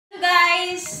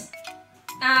guys!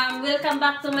 Welcome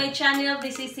back to my channel.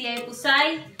 This is CHEL'S,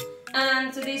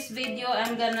 and today's video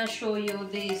I'm gonna show you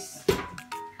this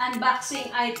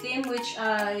unboxing item which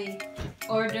I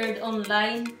ordered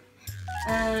online.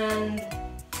 And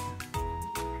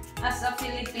as a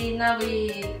Filipina,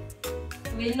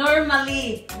 we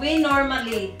normally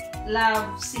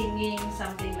love singing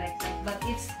something like that, but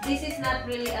this is not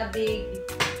really a big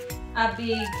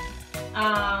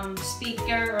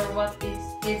speaker or what is.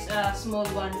 It's a small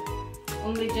one,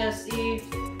 only just if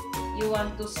you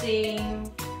want to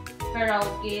sing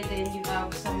karaoke, then you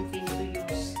have something to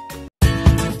use.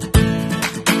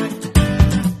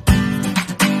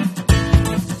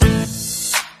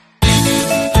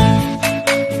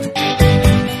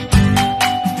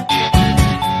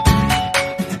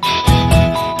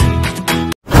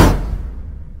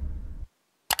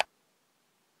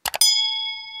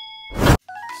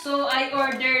 So I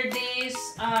ordered this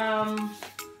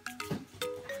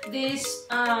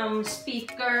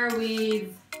speaker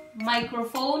with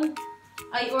microphone.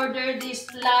 I ordered this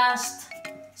last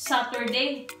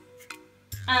Saturday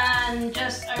and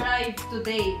just arrived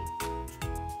today.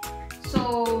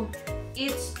 So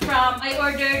it's I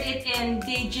ordered it in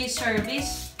DG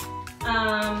service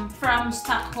from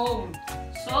Stockholm.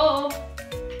 So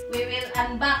we will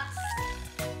unbox.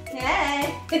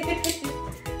 Yay!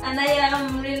 And I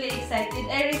am really excited.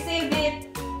 I received it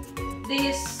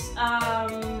this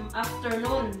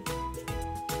afternoon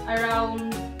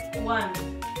around 1.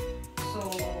 So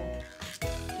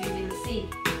we will see.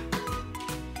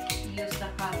 Use the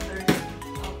cutter.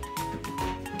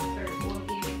 Careful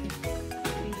if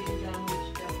we will damage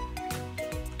them.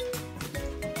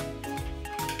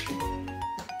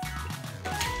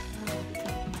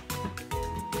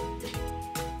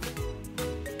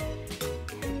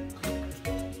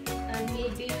 And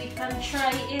maybe we can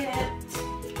try it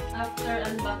after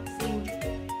unboxing.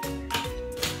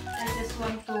 I just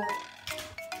want to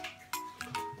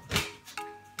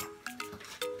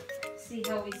see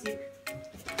how is it.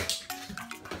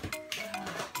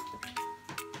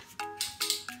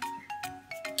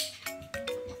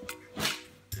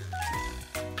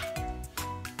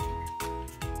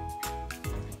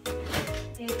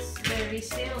 It's very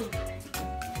sealed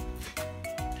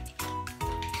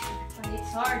and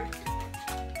it's hard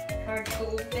to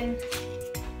open.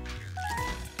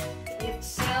 It's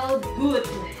sealed good.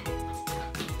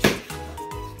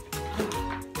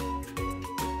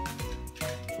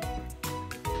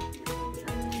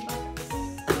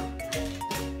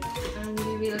 And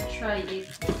we will try it.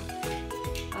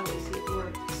 How is it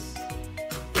works?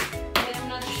 I'm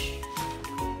not sure.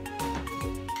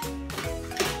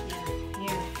 Yeah,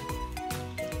 here.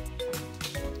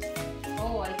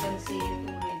 Oh, I can see it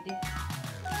already.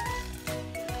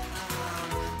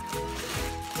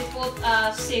 They put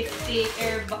a safety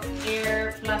air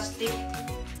plastic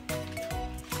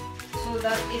so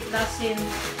that it doesn't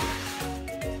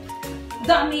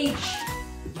damage.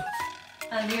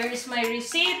 And here is my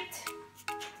receipt.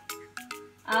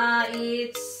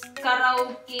 It's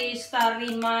karaoke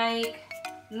starry mic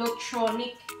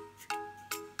Lotronic.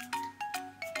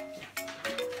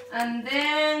 And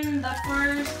then the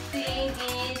first thing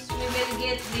is we will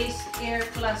get this air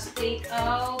plastic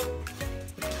out.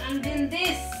 And then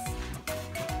this.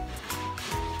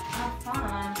 How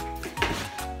fun.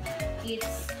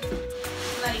 It's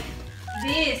like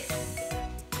this.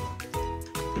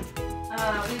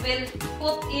 We will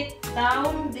put it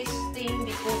down, this thing,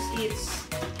 because it's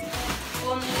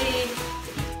only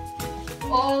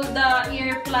all the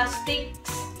ear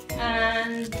plastics,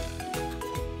 and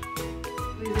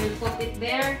we will put it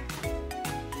there.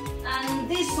 And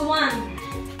this one,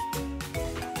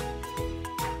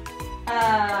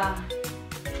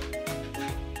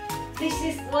 this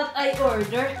is what I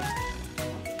ordered.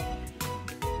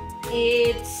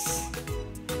 It's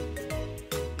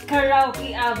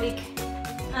karaoke avic,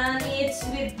 and it's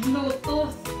with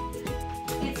Bluetooth.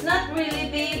 It's not really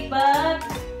big, but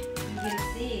you can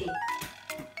see.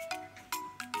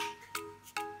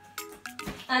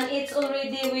 And it's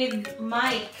already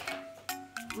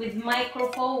with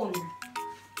microphone.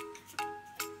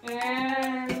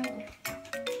 And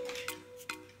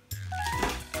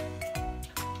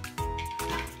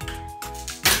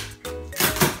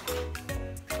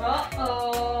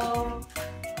uh-oh.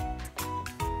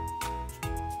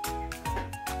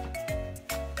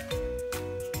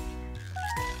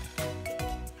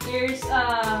 Here's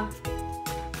a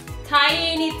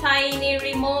tiny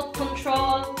remote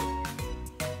control.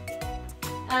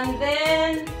 And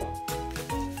then,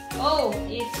 oh,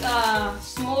 it's a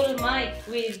small mic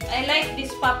with, I like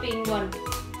this popping one.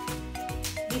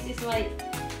 This is my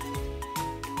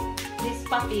this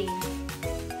popping.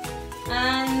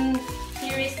 And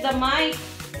here is the mic.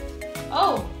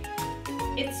 Oh,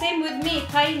 it's same with me,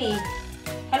 tiny.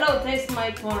 Hello, test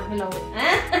mic one. Hello.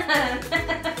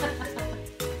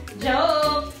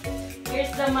 Joke.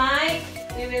 Here's the mic.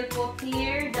 We will put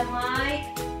here the mic.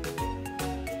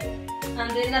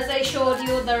 And then as I showed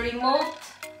you the remote,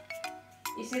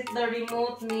 is it the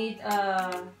remote need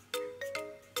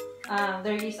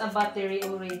there is a battery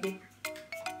already.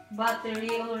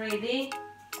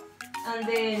 And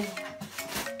then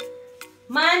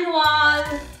manual,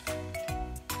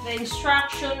 the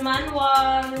instruction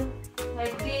manual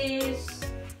like this,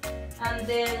 and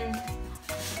then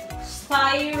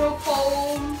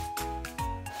styrofoam,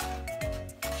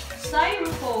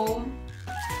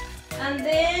 and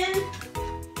then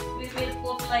we will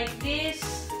put like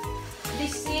this.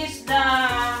 This is the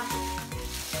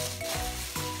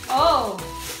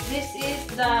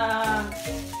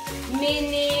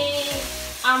mini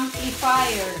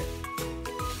amplifier.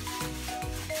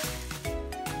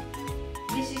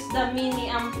 This is the mini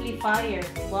amplifier.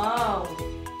 Wow.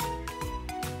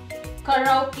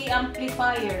 Karaoke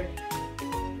amplifier.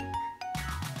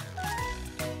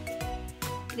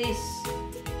 This,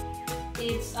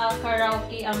 it's a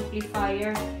karaoke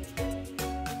amplifier.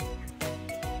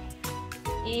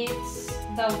 It's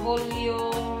the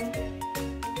volume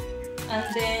and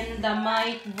then the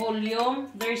mic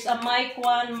volume. There's a mic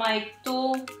 1, mic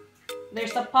 2.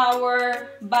 There's a power,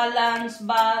 balance,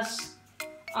 bass,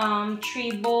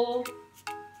 treble.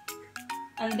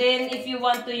 And then if you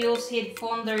want to use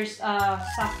headphone, there's a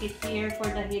socket here for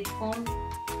the headphone.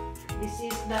 This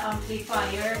is the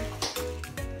amplifier.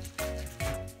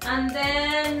 And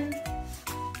then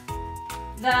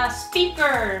the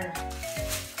speaker.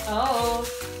 Oh,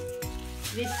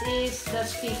 this is the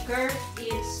speaker.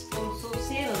 It's also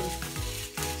sealed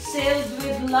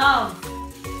with love.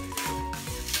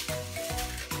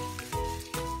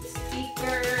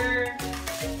 Speaker.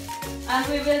 And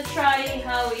we will try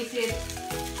how is it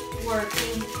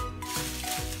working.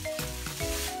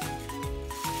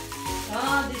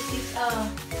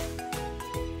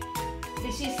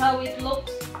 This is how it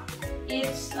looks.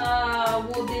 It's a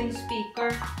wooden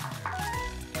speaker.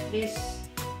 This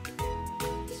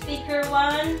speaker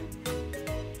one,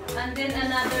 and then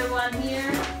another one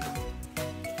here.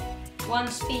 One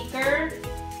speaker.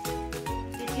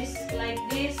 This is like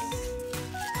this,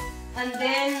 and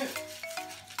then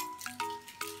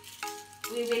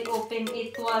we will open.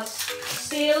 It was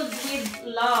sealed with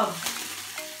love.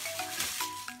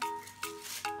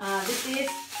 This is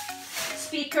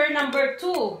speaker number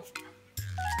 2,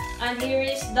 and here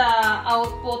is the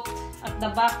output at the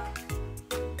back.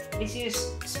 This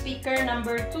is speaker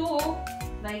number 2,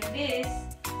 like this.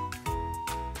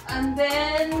 And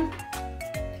then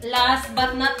last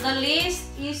but not the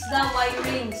least is the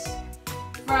wirings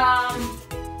from,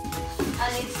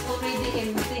 and it's already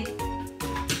empty.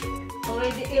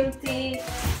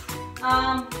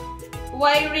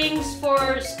 Wirings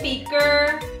for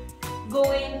speaker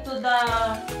going to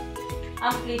the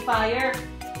amplifier.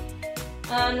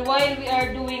 And while we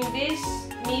are doing this,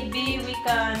 maybe we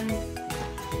can,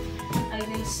 I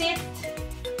will sit.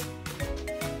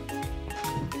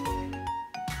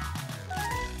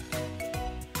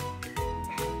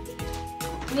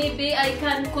 Maybe I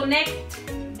can connect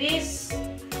this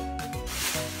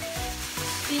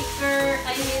speaker,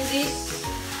 this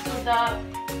to the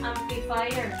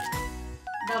amplifier.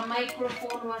 The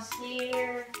microphone was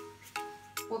here.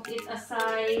 Put it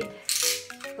aside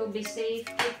to be safe.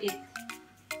 Keep it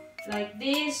like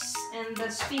this, and the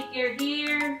speaker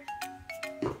here.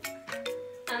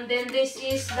 And then this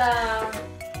is the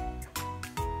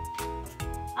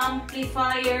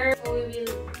amplifier. So we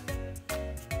will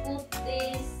put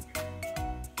this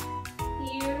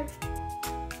here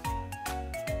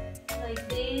like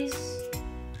this,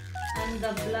 and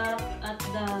the black at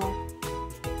the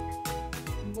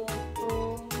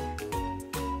bottom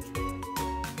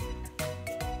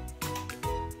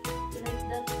like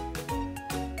that.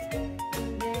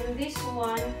 And then this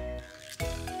one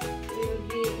will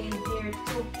be in here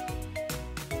too.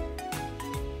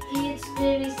 It's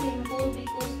very simple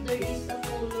because there is a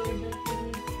color that you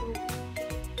need to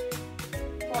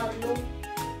follow.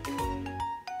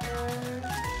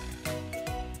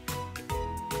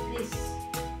 This.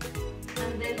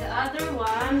 And then the other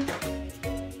one,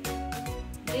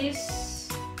 this,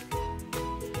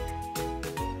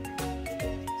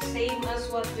 same as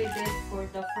what we did for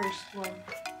the first one.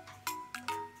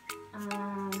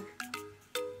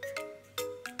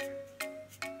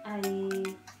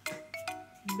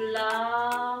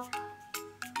 Black,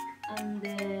 and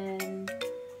then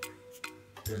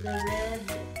to the red,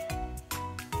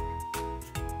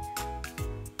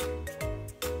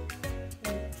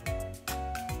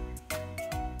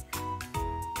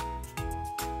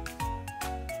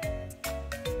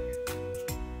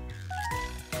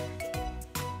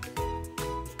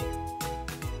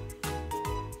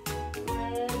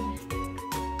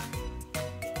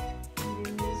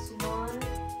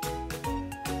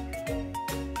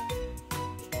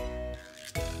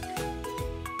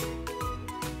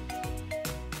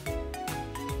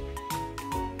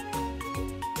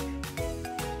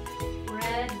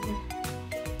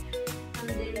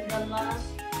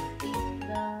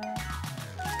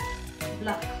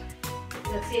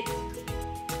 it.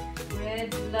 Red,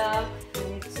 black,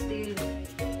 and it's still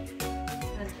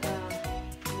at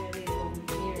very long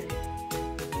here.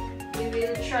 We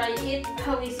will try it.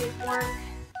 How is it work?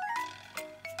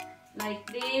 Like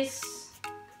this.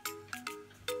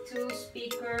 2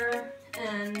 speaker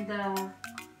and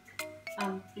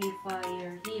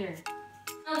amplifier here.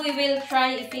 Now we will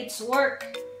try if it's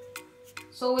work.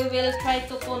 So we will try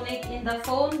to connect in the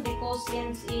phone because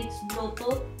since it's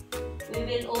Bluetooth, we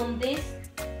will on this.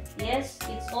 Yes,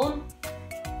 it's on.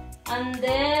 And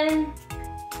then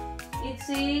it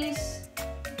says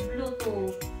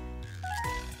Bluetooth.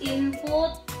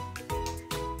 Input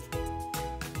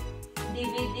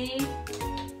DVD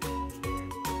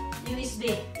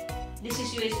USB. This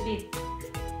is USB.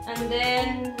 And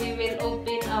then we will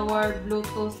open our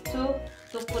Bluetooth too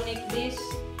to connect this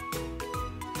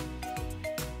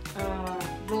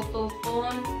Bluetooth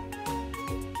on.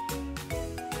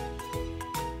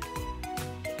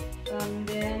 And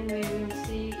then we will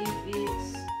see if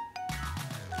it's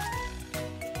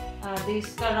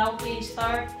this karaoke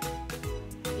start.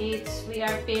 We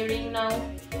are pairing now.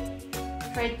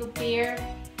 Try to pair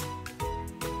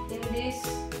in this.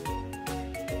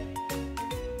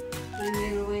 We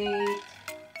will wait.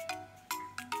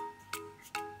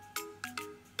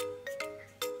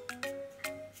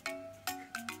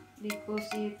 Because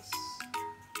it's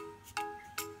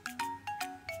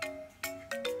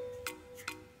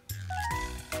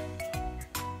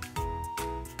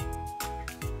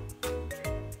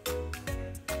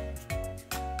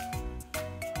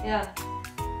yeah,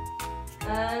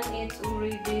 and it's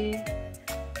already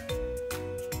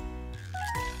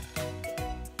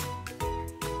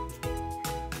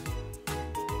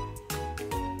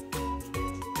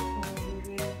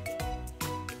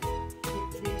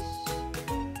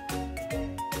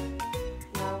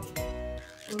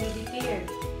paired.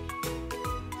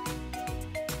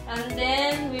 And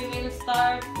then we will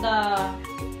start the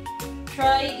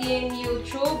try in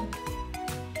YouTube.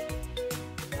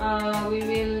 We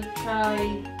will try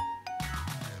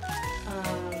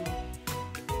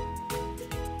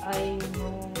I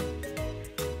know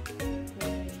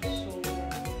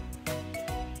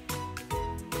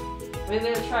we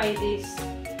will try this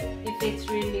if it's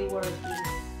really working.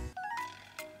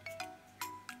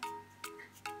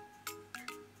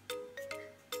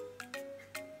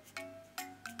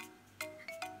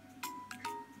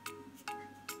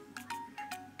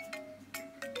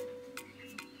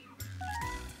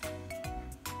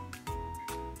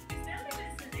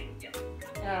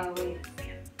 Wait.